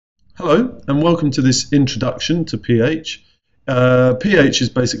Hello and welcome to this introduction to pH. pH is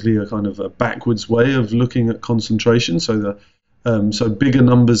basically a kind of a backwards way of looking at concentration, so bigger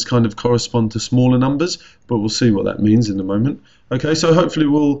numbers kind of correspond to smaller numbers, but we'll see what that means in a moment. Okay, so hopefully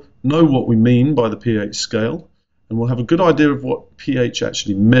we'll know what we mean by the pH scale, and we'll have a good idea of what pH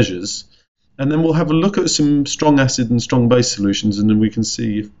actually measures, and then we'll have a look at some strong acid and strong base solutions, and then we can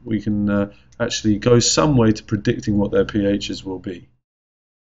see if we can actually go some way to predicting what their pHs will be.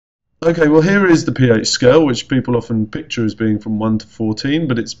 Okay, well here is the pH scale, which people often picture as being from 1 to 14,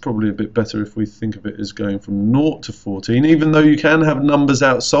 but it's probably a bit better if we think of it as going from 0 to 14, even though you can have numbers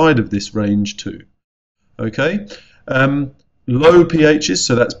outside of this range too. Okay, low pHs,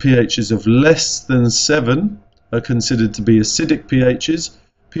 so that's pHs of less than 7, are considered to be acidic pHs.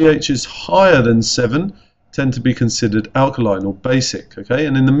 pHs higher than 7 tend to be considered alkaline or basic. Okay,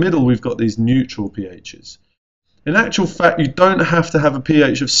 and in the middle we've got these neutral pHs. In actual fact, you don't have to have a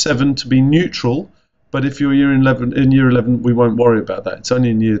pH of 7 to be neutral, but if you're in year 11, we won't worry about that. It's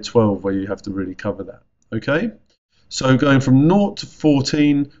only in year 12 where you have to really cover that. Okay? So going from 0 to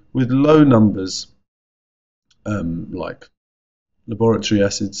 14 with low numbers, like laboratory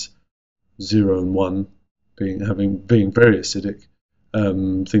acids, 0 and 1 being very acidic,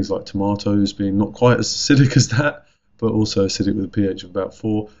 things like tomatoes being not quite as acidic as that, but also acidic with a pH of about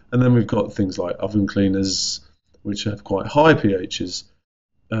 4. And then we've got things like oven cleaners, which have quite high pHs,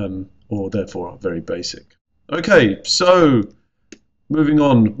 or therefore are very basic. Okay, so moving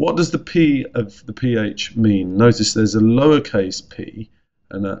on, what does the P of the pH mean? Notice there's a lowercase p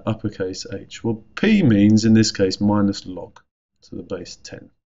and an uppercase h. Well, P means, in this case, minus log to the base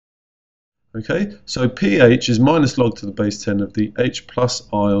 10. Okay, so pH is minus log to the base 10 of the H plus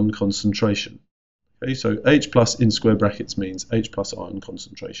ion concentration. Okay, so H plus in square brackets means H plus ion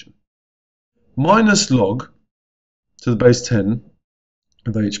concentration. Minus log to the base 10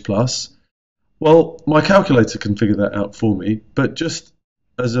 of H plus, well, my calculator can figure that out for me, but just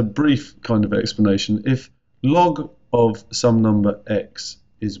as a brief kind of explanation, if log of some number x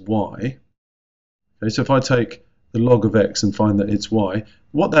is y, okay, so if I take the log of x and find that it's y,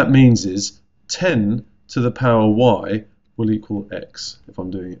 what that means is 10 to the power y will equal x if I'm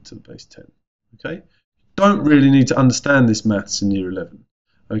doing it to the base 10. Okay, don't really need to understand this maths in year 11.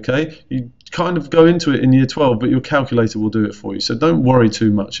 Okay, you kind of go into it in year 12, but your calculator will do it for you. So don't worry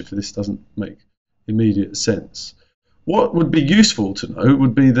too much if this doesn't make immediate sense. What would be useful to know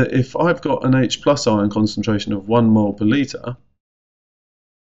would be that if I've got an H plus ion concentration of 1 mole per litre,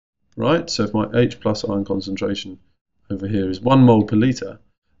 right, so if my H plus ion concentration over here is 1 mole per litre,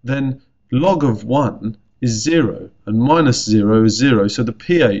 then log of 1 is 0, and minus 0 is 0, so the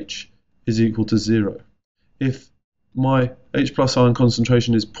pH is equal to 0. If my H plus ion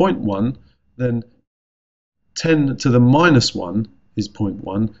concentration is 0.1, then 10 to the minus 1 is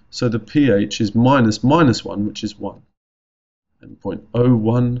 0.1, so the pH is minus 1, which is 1. And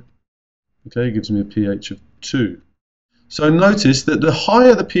 0.01, okay, gives me a pH of 2. So notice that the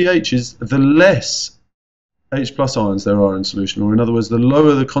higher the pH is, the less H plus ions there are in solution, or in other words, the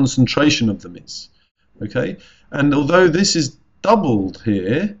lower the concentration of them is. Okay, and although this is doubled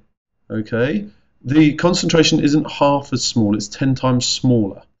here, okay, the concentration isn't half as small, it's 10 times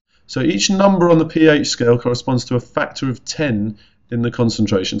smaller. So each number on the pH scale corresponds to a factor of 10 in the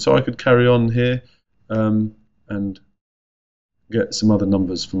concentration. So I could carry on here and get some other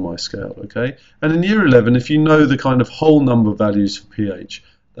numbers from my scale, okay? And in year 11, if you know the kind of whole number values for pH,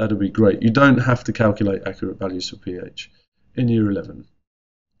 that'll be great. You don't have to calculate accurate values for pH in year 11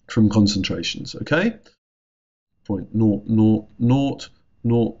 from concentrations, okay?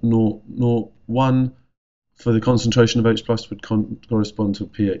 0.0000001 for the concentration of H plus would correspond to a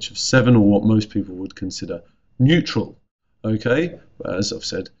pH of 7, or what most people would consider neutral. Okay, but as I've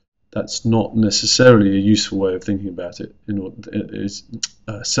said, that's not necessarily a useful way of thinking about it. It is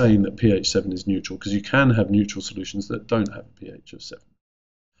saying that pH 7 is neutral, because you can have neutral solutions that don't have a pH of 7.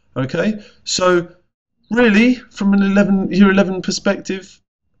 Okay, so really, from an year 11 perspective,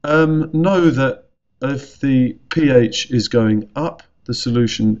 know that if the pH is going up, the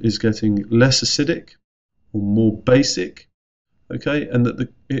solution is getting less acidic or more basic, okay, and that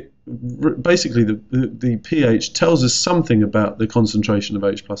basically the pH tells us something about the concentration of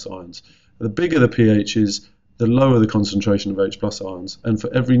H plus ions. The bigger the pH is, the lower the concentration of H plus ions, and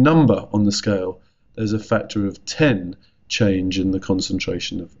for every number on the scale, there's a factor of 10 change in the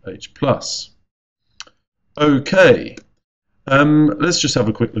concentration of H plus. Okay. Let's just have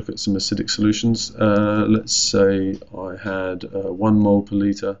a quick look at some acidic solutions. Let's say I had 1 mole per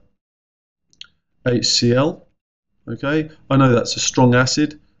litre HCl. Okay, I know that's a strong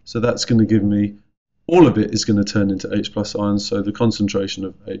acid, so that's going to give me all of it is going to turn into H plus ions, so the concentration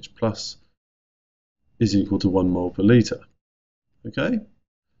of H plus is equal to 1 mole per litre. Okay,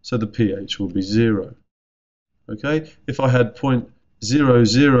 so the pH will be 0. Okay, if I had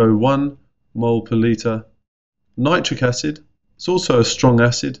 0.001 mole per litre nitric acid, it's also a strong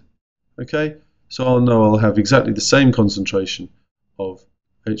acid. Okay, so I'll know I'll have exactly the same concentration of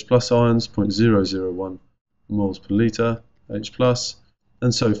H plus ions, 0.001 moles per litre, H plus,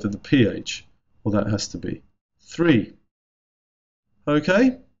 and so for the pH, well, that has to be 3.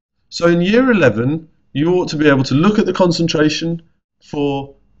 Okay, so in year 11, you ought to be able to look at the concentration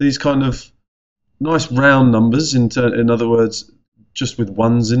for these kind of nice round numbers, in other words, just with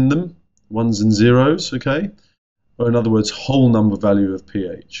ones in them, ones and zeros, okay? Or in other words, whole number value of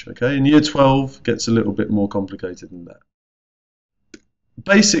pH, okay? In year 12, it gets a little bit more complicated than that.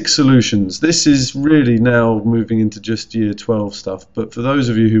 Basic solutions. This is really now moving into just year 12 stuff, but for those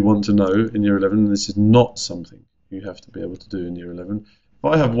of you who want to know in year 11, this is not something you have to be able to do in year 11. If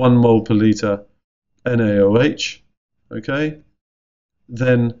I have 1 mole per litre NaOH, okay,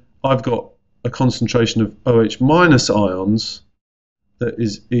 then I've got a concentration of OH minus ions that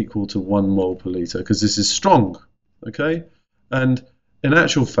is equal to 1 mole per litre, because this is strong, okay? And in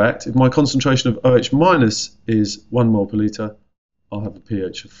actual fact, if my concentration of OH minus is 1 mole per litre, I'll have a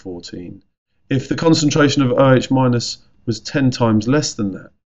pH of 14. If the concentration of OH minus was 10 times less than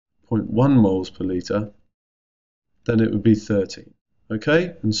that, 0.1 moles per litre, then it would be 13,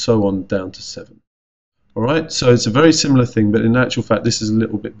 okay? And so on down to 7. All right, so it's a very similar thing, but in actual fact, this is a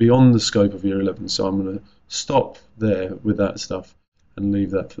little bit beyond the scope of year 11, so I'm going to stop there with that stuff and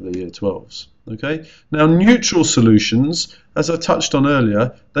leave that for the year 12s. Okay, now neutral solutions, as I touched on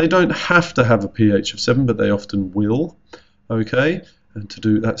earlier, they don't have to have a pH of 7, but they often will. Okay, and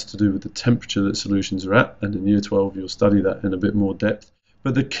that's to do with the temperature that solutions are at, and in year 12 you'll study that in a bit more depth.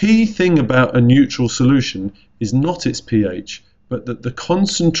 But the key thing about a neutral solution is not its pH, but that the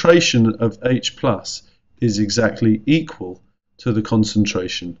concentration of H plus is exactly equal to the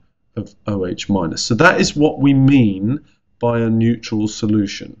concentration of OH minus. So that is what we mean by a neutral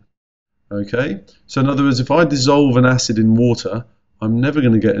solution. Okay, so in other words, if I dissolve an acid in water, I'm never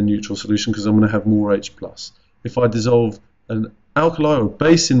going to get a neutral solution because I'm going to have more H plus. If I dissolve an alkali or a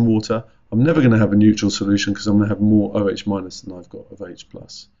base in water, I'm never going to have a neutral solution because I'm going to have more OH minus than I've got of H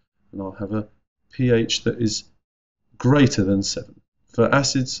plus. And I'll have a pH that is greater than 7. For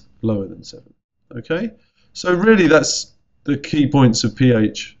acids, lower than 7. Okay, so really that's the key points of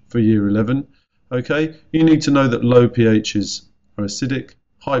pH for year 11. Okay, you need to know that low pHs are acidic,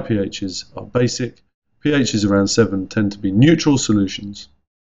 high pHs are basic, pHs around 7 tend to be neutral solutions.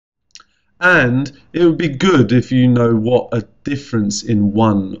 And it would be good if you know what a difference in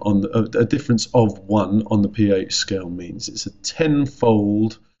a difference of 1 on the pH scale means. It's a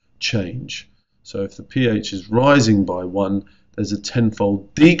 10-fold change. So if the pH is rising by 1, there's a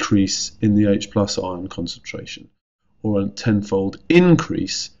 10-fold decrease in the H plus ion concentration, or a 10-fold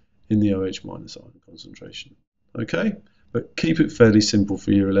increase in the OH minus ion concentration. Okay, but keep it fairly simple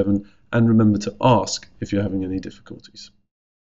for year 11, and remember to ask if you're having any difficulties.